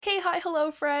Hey, hi,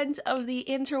 hello, friends of the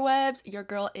interwebs. Your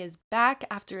girl is back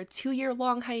after a 2 year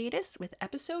long hiatus with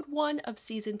episode 1 of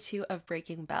season 2 of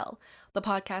Breaking Bell, the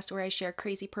podcast where I share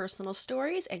crazy personal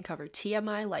stories and cover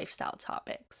TMI lifestyle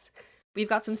topics. We've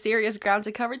got some serious ground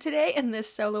to cover today in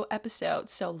this solo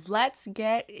episode, so let's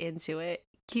get into it.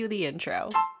 Cue the intro.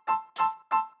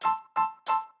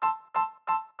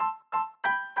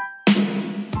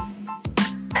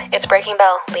 It's Breaking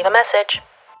Bell. Leave a message.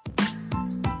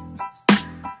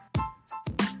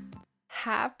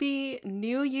 Happy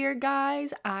New Year,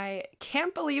 guys. I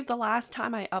can't believe the last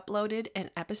time I uploaded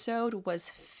an episode was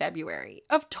February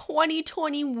of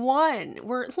 2021.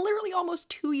 We're literally almost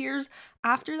 2 years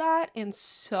after that, and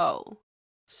so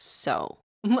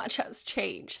much has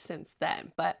changed since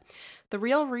then. But the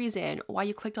real reason why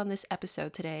you clicked on this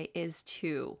episode today is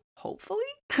to hopefully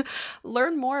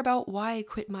learn more about why I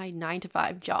quit my 9 to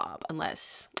 5 job,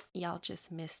 unless y'all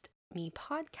just missed me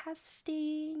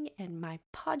podcasting and my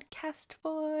podcast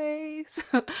voice.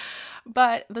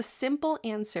 But the simple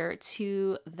answer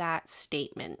to that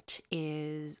statement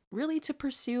is really to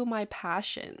pursue my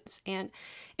passions. And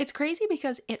it's crazy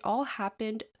because it all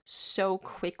happened so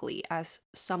quickly as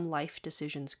some life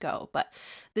decisions go. But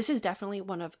this is definitely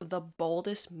one of the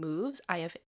boldest moves I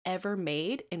have ever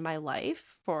made in my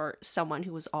life for someone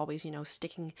who was always,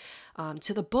 sticking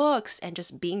to the books and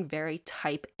just being very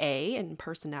type A in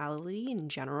personality in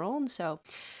general. And so,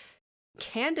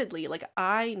 candidly, like,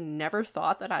 I never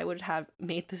thought that I would have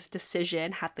made this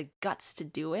decision, had the guts to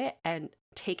do it, and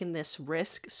taken this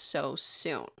risk so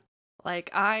soon.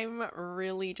 Like, I'm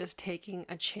really just taking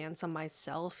a chance on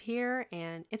myself here,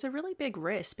 and it's a really big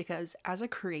risk because as a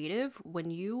creative, when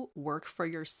you work for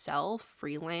yourself,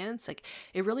 freelance, like,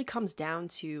 it really comes down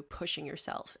to pushing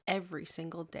yourself every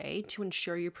single day to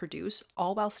ensure you produce,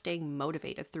 all while staying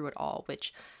motivated through it all,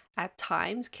 which at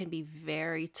times can be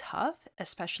very tough,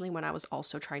 especially when I was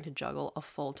also trying to juggle a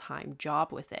full-time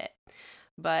job with it.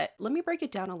 But let me break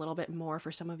it down a little bit more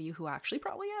for some of you who actually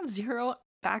probably have zero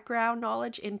background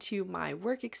knowledge into my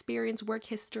work experience, work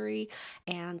history,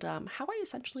 and how I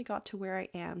essentially got to where I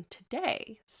am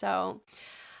today. So,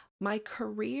 my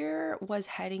career was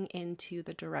heading into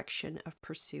the direction of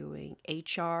pursuing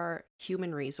HR,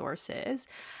 human resources,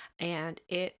 and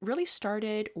it really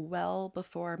started well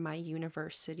before my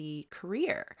university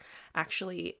career.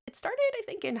 Actually, it started, I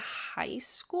think, in high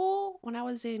school when I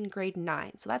was in grade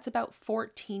 9. So that's about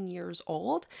 14 years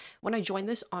old when I joined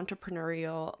this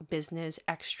entrepreneurial business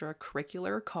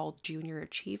extracurricular called Junior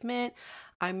Achievement.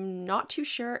 I'm not too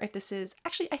sure if this is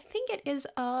actually, I think it is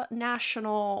a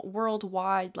national,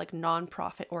 worldwide, like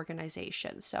nonprofit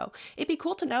organization. So it'd be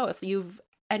cool to know if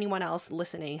anyone else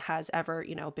listening has ever,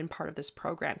 been part of this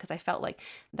program because I felt like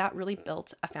that really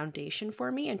built a foundation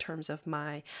for me in terms of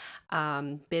my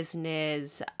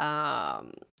business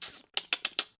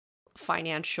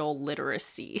financial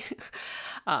literacy,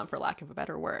 for lack of a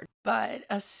better word. But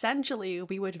essentially,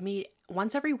 we would meet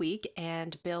once every week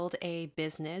and build a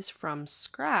business from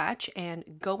scratch and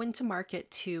go into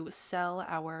market to sell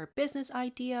our business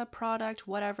idea, product,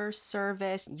 whatever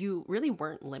service. You really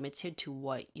weren't limited to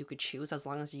what you could choose as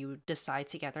long as you decide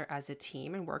together as a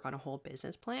team and work on a whole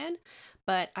business plan.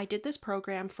 But I did this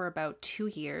program for about 2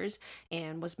 years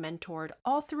and was mentored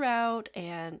all throughout,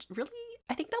 and really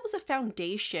I think that was a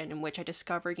foundation in which I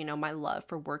discovered, my love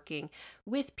for working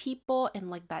with people in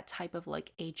like that type of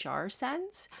like HR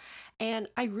sense. And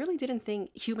I really didn't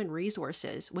think human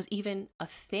resources was even a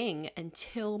thing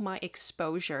until my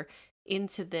exposure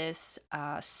into this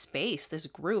space, this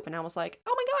group. And I was like,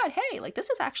 oh my God, hey, like this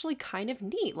is actually kind of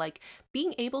neat. Like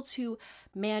being able to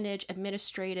manage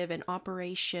administrative and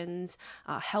operations,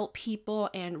 help people,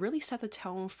 and really set the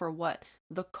tone for what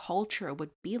the culture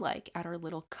would be like at our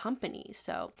little company.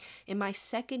 So, in my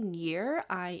second year,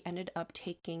 I ended up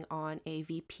taking on a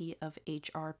VP of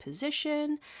HR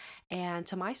position. And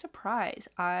to my surprise,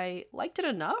 I liked it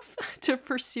enough to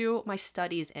pursue my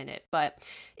studies in it. But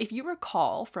if you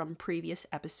recall from previous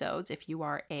episodes, if you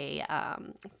are a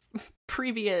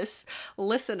previous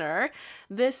listener,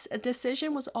 this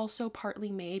decision was also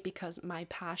partly made because my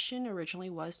passion originally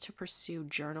was to pursue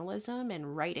journalism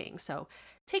and writing. So,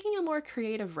 taking a more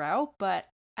creative route, but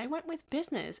I went with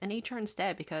business and HR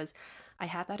instead because I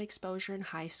had that exposure in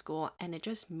high school and it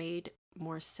just made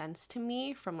more sense to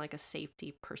me from like a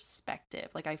safety perspective.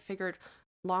 Like I figured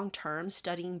long term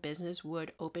studying business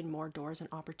would open more doors and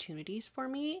opportunities for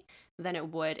me than it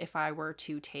would if I were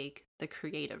to take the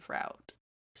creative route.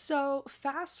 So,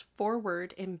 fast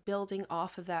forward in building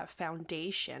off of that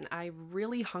foundation, I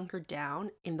really hunkered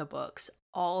down in the books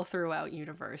all throughout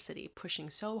university, pushing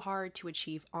so hard to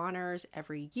achieve honors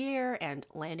every year and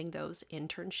landing those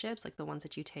internships, like the ones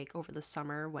that you take over the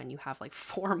summer when you have like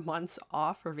 4 months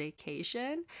off for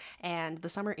vacation. And the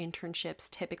summer internships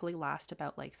typically last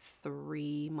about like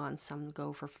 3 months, some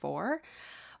go for four.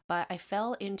 But I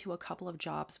fell into a couple of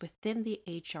jobs within the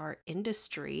HR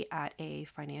industry at a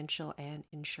financial and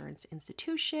insurance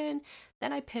institution.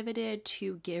 Then I pivoted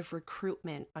to give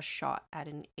recruitment a shot at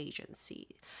an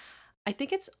agency. I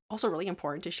think it's also really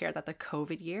important to share that the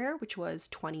COVID year, which was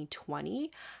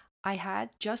 2020, I had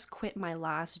just quit my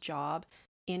last job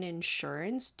in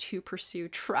insurance to pursue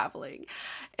traveling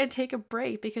and take a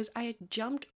break because I had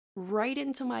jumped right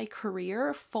into my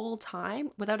career full time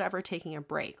without ever taking a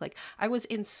break. Like I was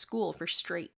in school for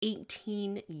straight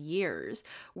 18 years,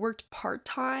 worked part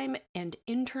time and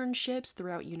internships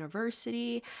throughout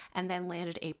university, and then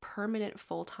landed a permanent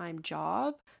full time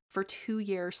job for 2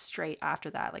 years straight after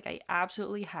that. Like, I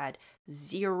absolutely had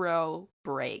zero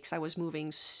breaks. I was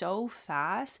moving so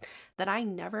fast that I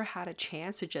never had a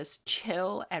chance to just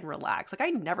chill and relax. Like, I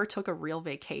never took a real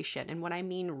vacation. And when I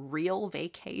mean real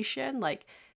vacation, like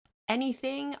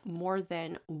anything more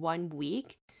than 1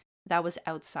 week that was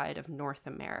outside of North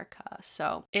America.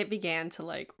 So it began to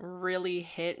like really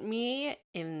hit me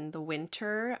in the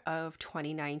winter of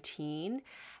 2019.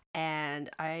 And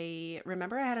I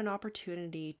remember I had an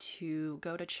opportunity to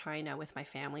go to China with my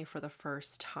family for the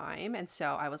first time. And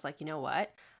so I was like, you know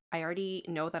what? I already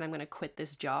know that I'm going to quit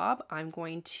this job. I'm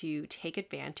going to take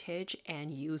advantage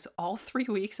and use all 3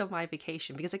 weeks of my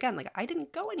vacation because, again, like I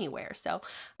didn't go anywhere. So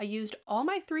I used all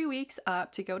my 3 weeks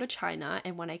up to go to China.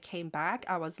 And when I came back,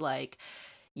 I was like,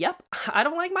 yep, I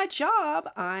don't like my job.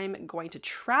 I'm going to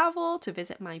travel to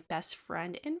visit my best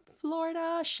friend in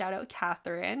Florida. Shout out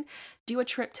Catherine. Do a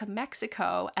trip to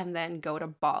Mexico and then go to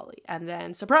Bali. And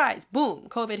then, surprise, boom,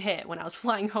 COVID hit when I was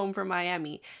flying home from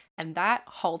Miami. And that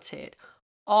halted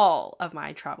all of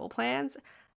my travel plans,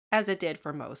 as it did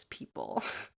for most people.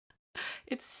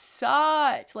 It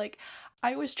sucked. Like,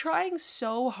 I was trying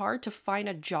so hard to find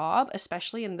a job,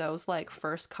 especially in those like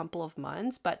first couple of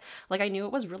months, but like I knew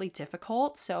it was really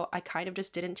difficult, so I kind of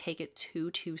just didn't take it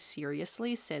too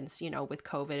seriously since, with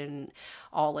COVID and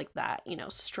all like that,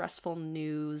 stressful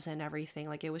news and everything.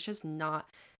 Like it was just not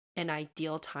an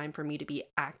ideal time for me to be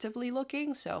actively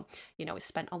looking. So, I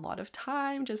spent a lot of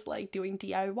time just like doing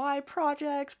DIY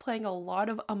projects, playing a lot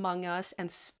of Among Us, and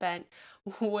spent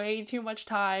way too much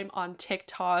time on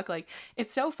TikTok. Like,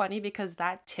 it's so funny because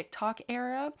that TikTok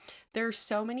era, there's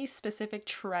so many specific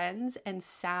trends and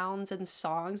sounds and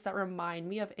songs that remind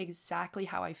me of exactly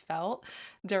how I felt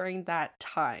during that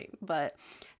time. But,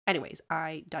 anyways,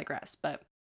 I digress. But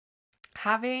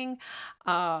having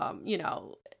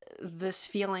this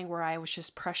feeling where I was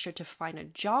just pressured to find a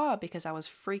job because I was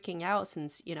freaking out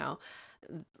since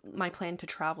my plan to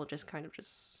travel just kind of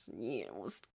just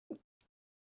was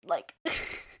like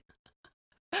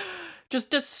just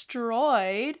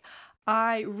destroyed.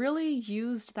 I really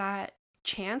used that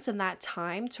chance and that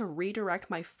time to redirect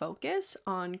my focus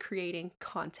on creating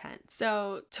content.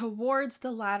 So, towards the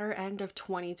latter end of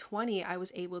 2020, I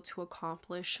was able to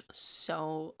accomplish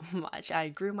so much. I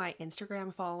grew my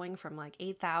Instagram following from like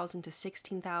 8,000 to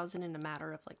 16,000 in a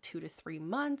matter of like 2 to 3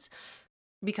 months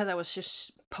because I was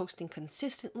just posting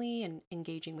consistently and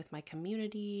engaging with my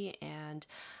community and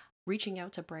reaching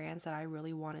out to brands that I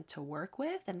really wanted to work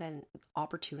with, and then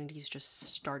opportunities just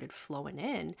started flowing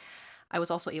in. I was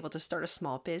also able to start a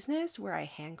small business where I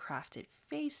handcrafted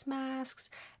face masks,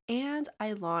 and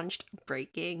I launched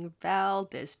Breaking Bell,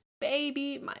 this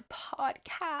baby, my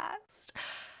podcast.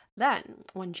 Then,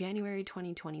 when January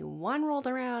 2021 rolled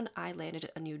around, I landed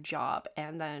a new job.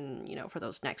 And then, for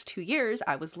those next 2 years,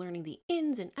 I was learning the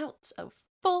ins and outs of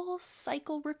full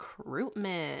cycle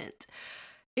recruitment.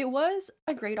 It was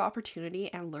a great opportunity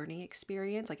and learning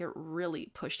experience. Like, it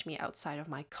really pushed me outside of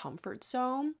my comfort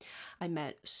zone. I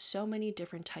met so many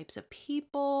different types of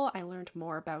people. I learned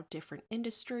more about different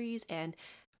industries and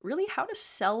really how to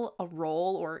sell a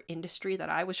role or industry that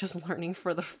I was just learning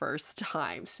for the first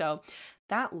time. So,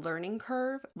 that learning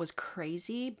curve was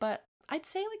crazy, but I'd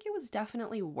say like it was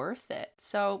definitely worth it.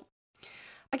 So,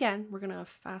 again, we're going to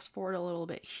fast forward a little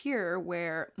bit here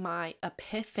where my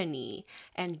epiphany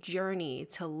and journey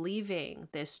to leaving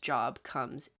this job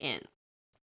comes in.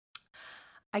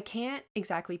 I can't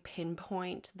exactly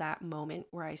pinpoint that moment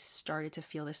where I started to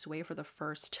feel this way for the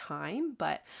first time,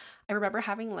 but I remember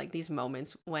having like these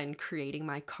moments when creating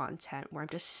my content where I'm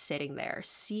just sitting there,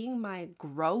 seeing my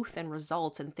growth and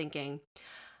results and thinking,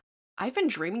 I've been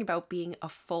dreaming about being a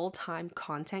full-time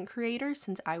content creator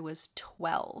since I was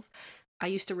 12. I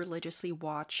used to religiously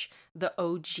watch the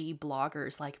OG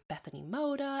bloggers like Bethany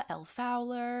Moda, Elle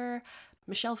Fowler,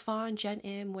 Michelle Phan, Jen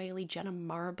Im, Whaley, Jenna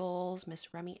Marbles,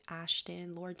 Miss Remy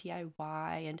Ashton, Lord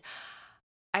DIY, and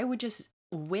I would just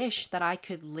wish that I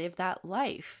could live that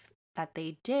life that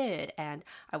they did. And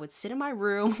I would sit in my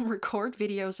room, record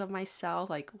videos of myself,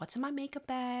 like what's in my makeup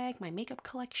bag, my makeup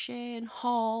collection,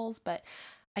 hauls, but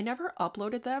I never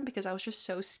uploaded them because I was just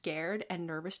so scared and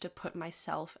nervous to put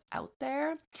myself out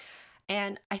there.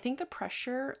 And I think the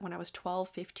pressure when I was 12,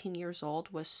 15 years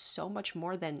old was so much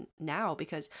more than now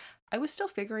because I was still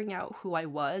figuring out who I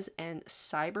was, and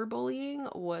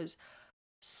cyberbullying was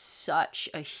such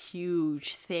a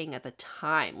huge thing at the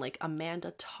time, like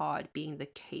Amanda Todd being the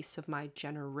case of my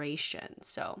generation.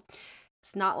 So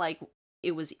it's not like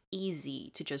it was easy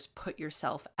to just put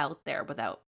yourself out there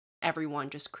without everyone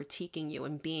just critiquing you,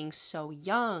 and being so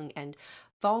young and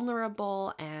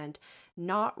vulnerable and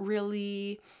not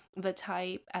really the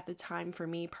type at the time for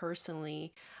me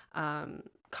personally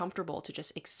comfortable to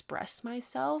just express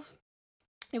myself.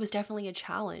 It was definitely a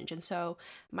challenge. And so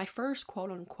my first quote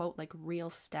unquote like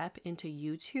real step into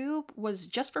YouTube was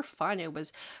just for fun. It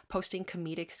was posting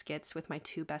comedic skits with my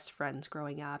two best friends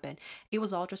growing up, and it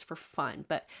was all just for fun.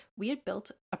 But we had built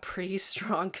a pretty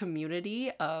strong community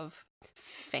of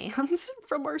fans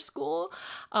from our school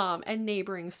and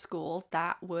neighboring schools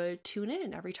that would tune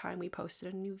in every time we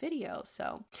posted a new video.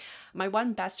 So my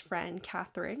one best friend,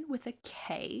 Catherine with a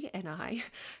K, and I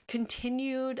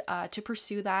continued to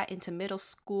pursue that into middle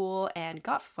school and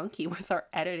got funky with our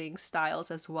editing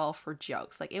styles as well for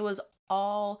jokes. Like it was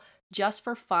all just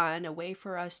for fun, a way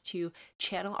for us to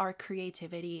channel our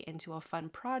creativity into a fun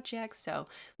project. So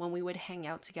when we would hang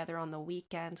out together on the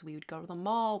weekends, we would go to the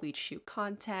mall, we'd shoot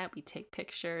content, we'd take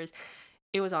pictures.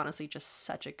 It was honestly just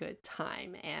such a good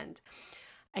time. And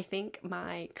I think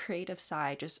my creative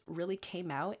side just really came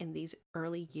out in these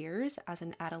early years as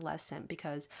an adolescent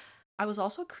because I was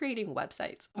also creating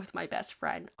websites with my best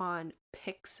friend on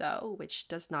Pixo, which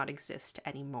does not exist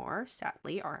anymore,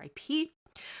 sadly, RIP.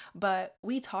 But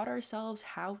we taught ourselves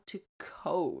how to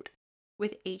code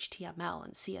with HTML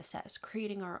and CSS,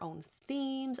 creating our own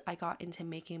themes. I got into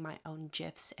making my own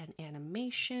GIFs and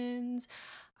animations.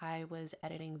 I was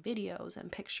editing videos and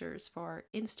pictures for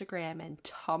Instagram and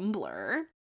Tumblr.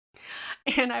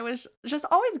 And I was just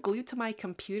always glued to my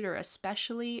computer,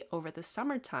 especially over the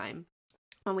summertime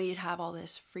when we'd have all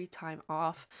this free time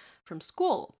off from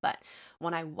school. But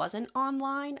when I wasn't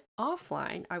offline,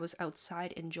 I was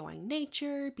outside enjoying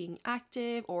nature, being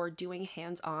active, or doing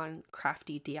hands-on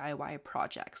crafty DIY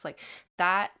projects. Like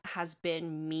that has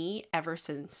been me ever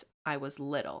since I was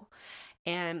little.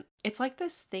 And it's like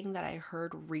this thing that I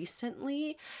heard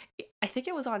recently. I think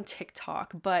it was on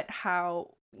TikTok, but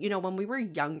how, when we were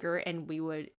younger and we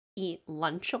would eat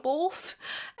Lunchables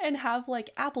and have like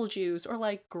apple juice or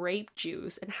like grape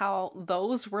juice, and how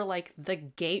those were like the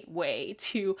gateway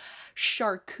to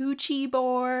charcuterie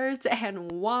boards and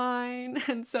wine.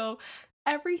 And so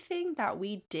everything that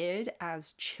we did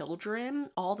as children,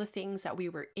 all the things that we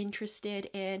were interested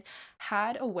in,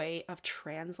 had a way of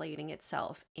translating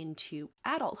itself into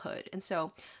adulthood. And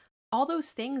so all those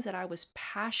things that I was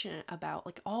passionate about,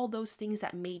 like all those things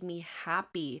that made me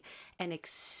happy and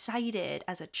excited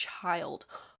as a child,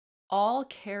 all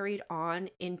carried on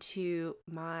into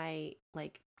my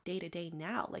like day to day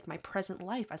now, like my present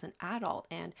life as an adult.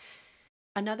 And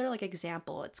another like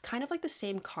example, it's kind of like the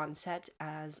same concept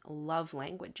as love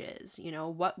languages.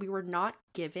 What we were not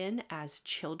given as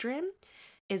children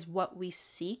is what we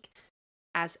seek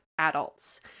as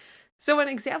adults. So an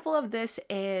example of this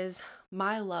is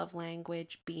my love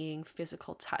language being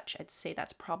physical touch. I'd say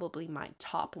that's probably my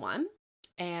top one.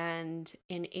 And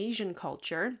in Asian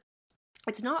culture,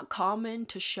 it's not common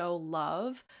to show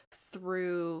love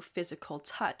through physical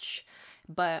touch,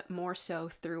 but more so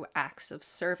through acts of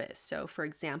service. So, for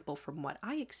example, from what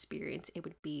I experienced, it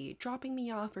would be dropping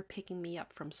me off or picking me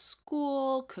up from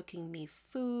school, cooking me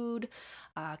food,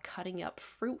 cutting up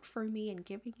fruit for me and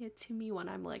giving it to me when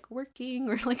I'm like working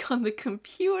or like on the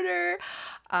computer.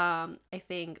 I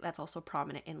think that's also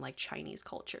prominent in like Chinese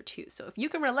culture too. So if you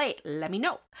can relate, let me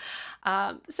know.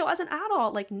 So as an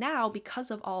adult, like now,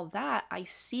 because of all that, I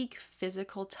seek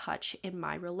physical touch in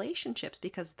my relationships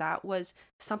because that was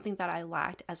something that I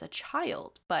lacked as a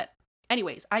child. But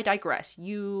Anyways, I digress.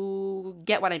 You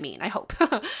get what I mean, I hope.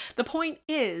 The point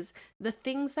is, the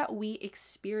things that we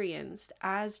experienced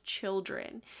as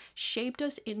children shaped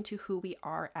us into who we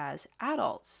are as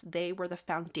adults. They were the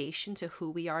foundation to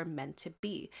who we are meant to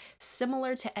be.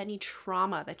 Similar to any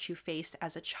trauma that you faced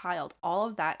as a child, all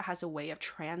of that has a way of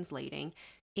translating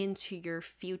into your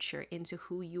future, into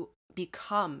who you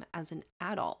become as an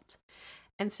adult.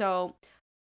 And so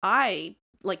I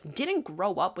like didn't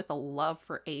grow up with a love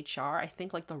for HR. I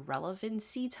think like the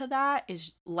relevancy to that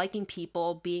is liking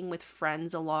people, being with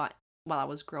friends a lot while I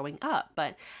was growing up.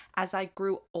 But as I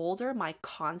grew older, my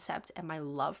concept and my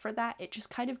love for that, it just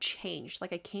kind of changed.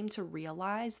 Like I came to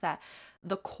realize that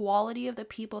the quality of the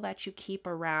people that you keep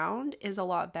around is a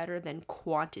lot better than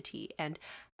quantity. And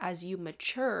as you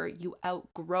mature, you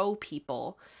outgrow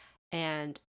people,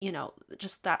 and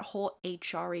just that whole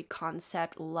HRE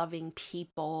concept, loving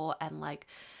people and like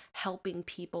helping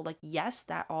people, like yes,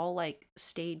 that all like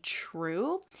stayed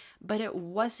true, but it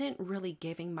wasn't really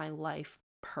giving my life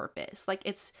purpose. Like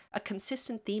it's a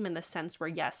consistent theme in the sense where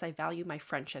yes, I value my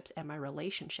friendships and my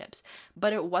relationships,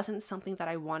 but it wasn't something that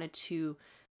I wanted to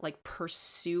like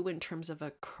pursue in terms of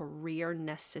a career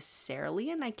necessarily.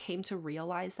 And I came to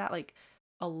realize that like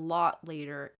a lot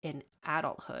later in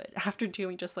adulthood, after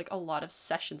doing just like a lot of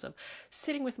sessions of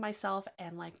sitting with myself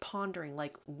and like pondering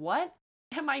like what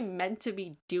am I meant to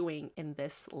be doing in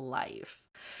this life.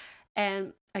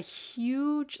 And a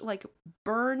huge like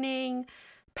burning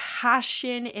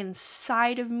passion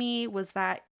inside of me was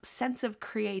that sense of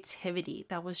creativity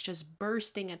that was just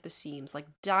bursting at the seams, like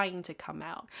dying to come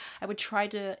out. I would try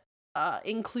to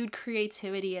include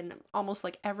creativity in almost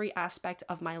like every aspect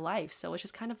of my life. So it's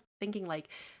just kind of thinking like,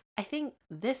 I think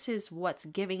this is what's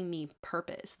giving me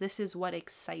purpose. This is what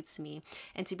excites me.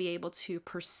 And to be able to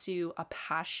pursue a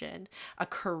passion, a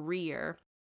career,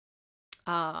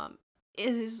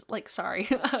 is like, sorry,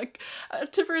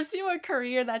 to pursue a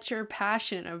career that you're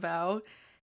passionate about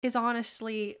is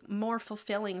honestly more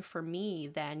fulfilling for me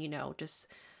than, just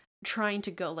trying to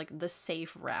go like the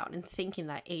safe route and thinking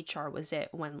that HR was it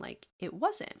when like it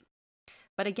wasn't.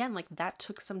 But again, like that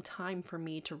took some time for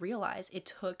me to realize. It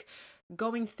took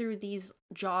going through these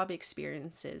job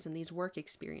experiences and these work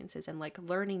experiences and like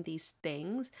learning these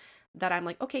things that I'm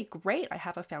like, okay, great. I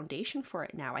have a foundation for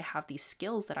it now. I have these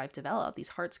skills that I've developed, these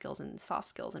hard skills and soft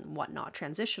skills and whatnot,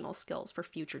 transitional skills for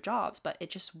future jobs. But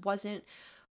it just wasn't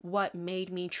what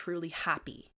made me truly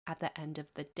happy at the end of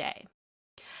the day.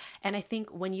 And I think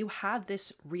when you have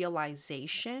this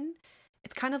realization,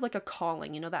 it's kind of like a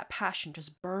calling, that passion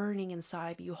just burning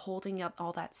inside you, holding up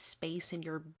all that space in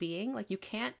your being. Like you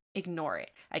can't ignore it.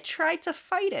 I tried to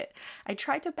fight it. I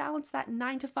tried to balance that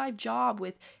 9 to 5 job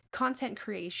with content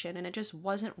creation, and it just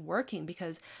wasn't working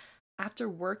because after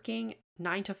working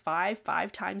 9 to 5,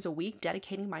 5 times a week,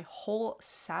 dedicating my whole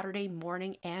Saturday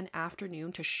morning and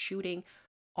afternoon to shooting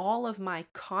all of my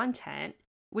content,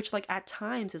 which like at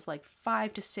times is like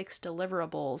 5 to 6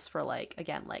 deliverables for like,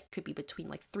 again, like could be between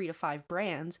like 3 to 5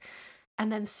 brands,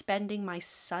 and then spending my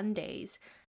Sundays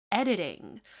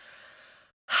editing.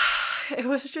 It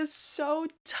was just so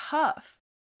tough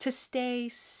to stay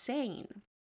sane.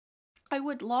 I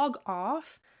would log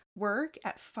off work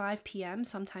at 5 p.m.,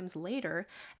 sometimes later,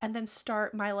 and then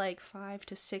start my like 5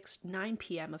 to 6, 9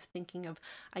 p.m. of thinking of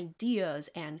ideas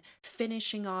and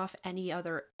finishing off any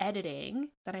other editing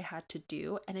that I had to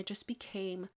do. And it just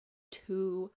became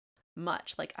too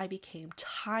much. Like I became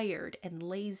tired and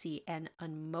lazy and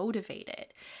unmotivated.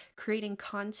 Creating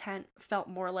content felt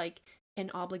more like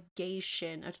an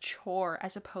obligation, a chore,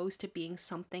 as opposed to being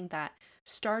something that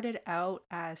started out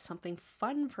as something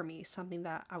fun for me, something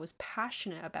that I was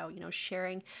passionate about,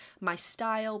 sharing my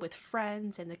style with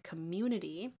friends and the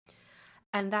community.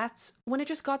 And that's when it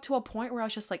just got to a point where I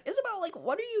was just like, Isabel, like,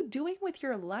 what are you doing with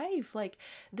your life? Like,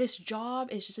 this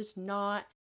job is just not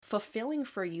fulfilling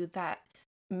for you, that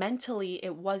mentally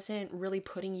it wasn't really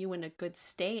putting you in a good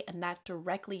state, and that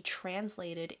directly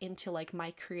translated into like my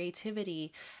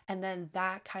creativity. And then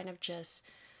that kind of just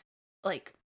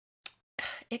like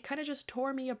it kind of just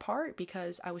tore me apart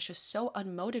because I was just so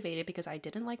unmotivated because I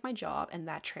didn't like my job, and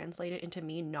that translated into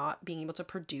me not being able to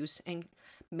produce and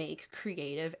make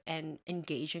creative and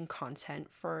engaging content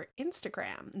for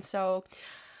Instagram. And so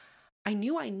I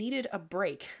knew I needed a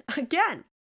break again.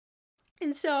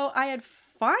 And so I had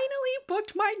finally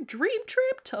booked my dream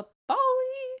trip to Bali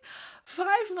 5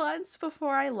 months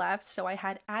before I left, so I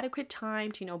had adequate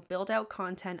time to, build out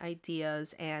content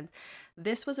ideas. And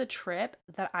this was a trip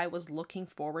that I was looking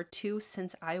forward to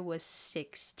since I was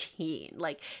 16.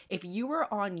 Like, if you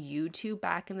were on YouTube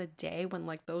back in the day when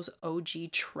like those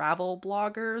OG travel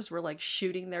bloggers were like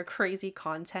shooting their crazy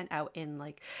content out in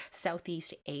like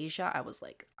Southeast Asia, I was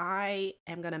like, I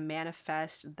am gonna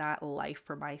manifest that life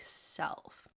for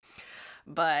myself.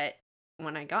 But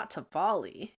when I got to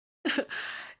Bali,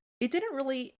 it didn't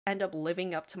really end up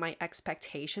living up to my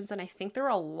expectations. And I think there are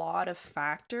a lot of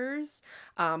factors,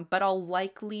 but I'll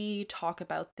likely talk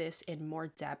about this in more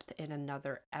depth in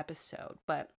another episode.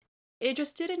 But it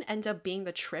just didn't end up being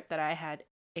the trip that I had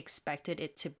expected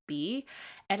it to be.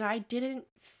 And I didn't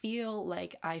feel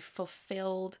like I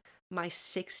fulfilled my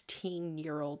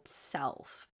 16-year-old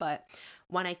self. But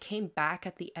when I came back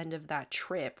at the end of that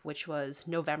trip, which was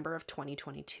November of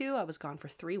 2022, I was gone for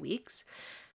 3 weeks.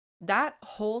 That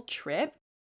whole trip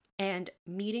and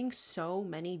meeting so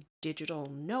many digital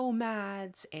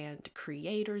nomads and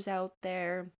creators out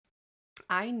there,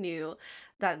 I knew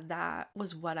that that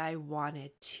was what I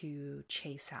wanted to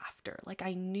chase after. Like,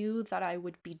 I knew that I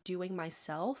would be doing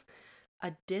myself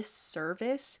a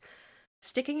disservice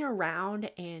sticking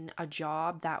around in a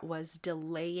job that was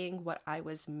delaying what I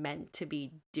was meant to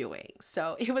be doing.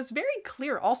 So it was very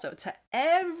clear also to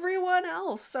everyone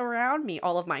else around me,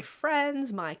 all of my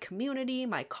friends, my community,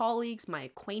 my colleagues, my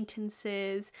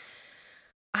acquaintances.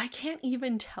 I can't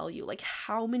even tell you like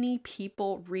how many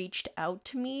people reached out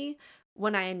to me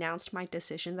when I announced my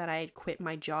decision that I had quit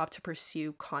my job to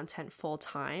pursue content full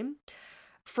time,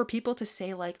 for people to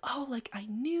say like, oh, like I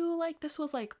knew like this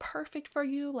was like perfect for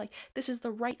you, like this is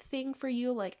the right thing for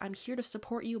you, like I'm here to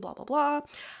support you, blah blah blah.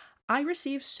 I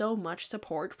received so much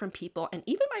support from people and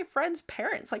even my friends'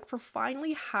 parents, like for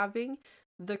finally having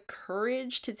the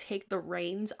courage to take the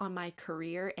reins on my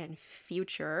career and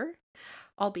future,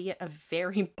 albeit a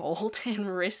very bold and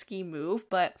risky move.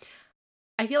 But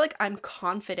I feel like I'm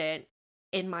confident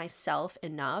in myself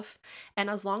enough. And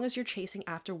as long as you're chasing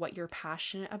after what you're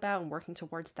passionate about and working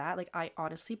towards that, like I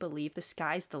honestly believe the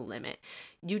sky's the limit.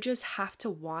 You just have to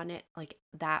want it like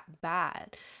that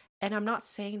bad. And I'm not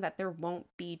saying that there won't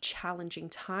be challenging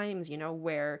times,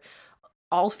 where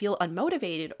I'll feel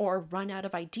unmotivated or run out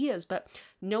of ideas, but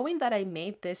knowing that I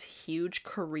made this huge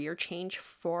career change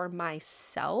for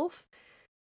myself,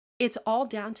 it's all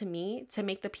down to me to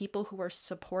make the people who are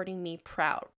supporting me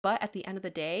proud. But at the end of the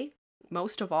day,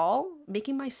 most of all,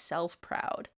 making myself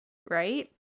proud, right?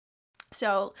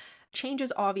 So change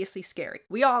is obviously scary.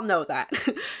 We all know that.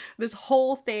 This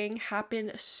whole thing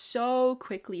happened so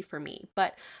quickly for me,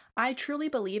 but I truly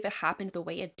believe it happened the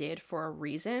way it did for a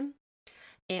reason.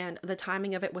 And the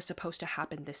timing of it was supposed to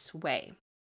happen this way,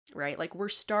 right? Like we're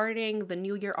starting the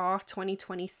new year off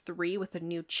 2023 with a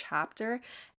new chapter,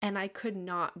 and I could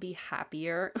not be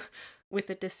happier with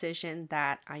the decision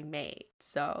that I made.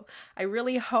 So I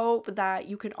really hope that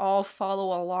you can all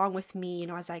follow along with me,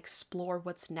 as I explore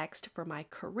what's next for my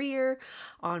career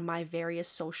on my various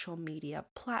social media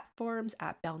platforms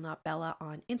at Belle Not Bella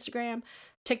on Instagram,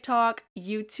 TikTok,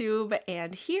 YouTube,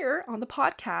 and here on the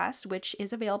podcast, which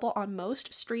is available on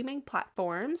most streaming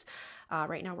platforms.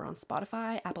 Right now we're on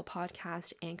Spotify, Apple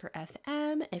Podcast, Anchor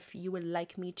FM. If you would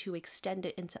like me to extend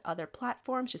it into other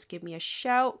platforms, just give me a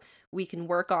shout. We can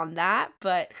work on that.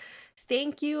 But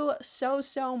thank you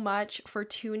so much for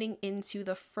tuning into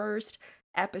the first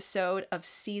episode of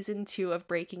season 2 of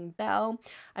Breaking Belle.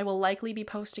 I will likely be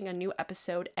posting a new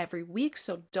episode every week,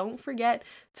 so don't forget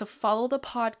to follow the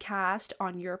podcast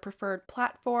on your preferred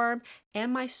platform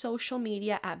and my social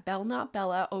media at Belle Not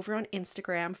Bella over on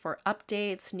Instagram for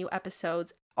updates, new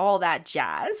episodes, all that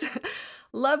jazz.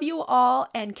 Love you all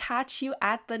and catch you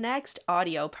at the next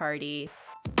audio party.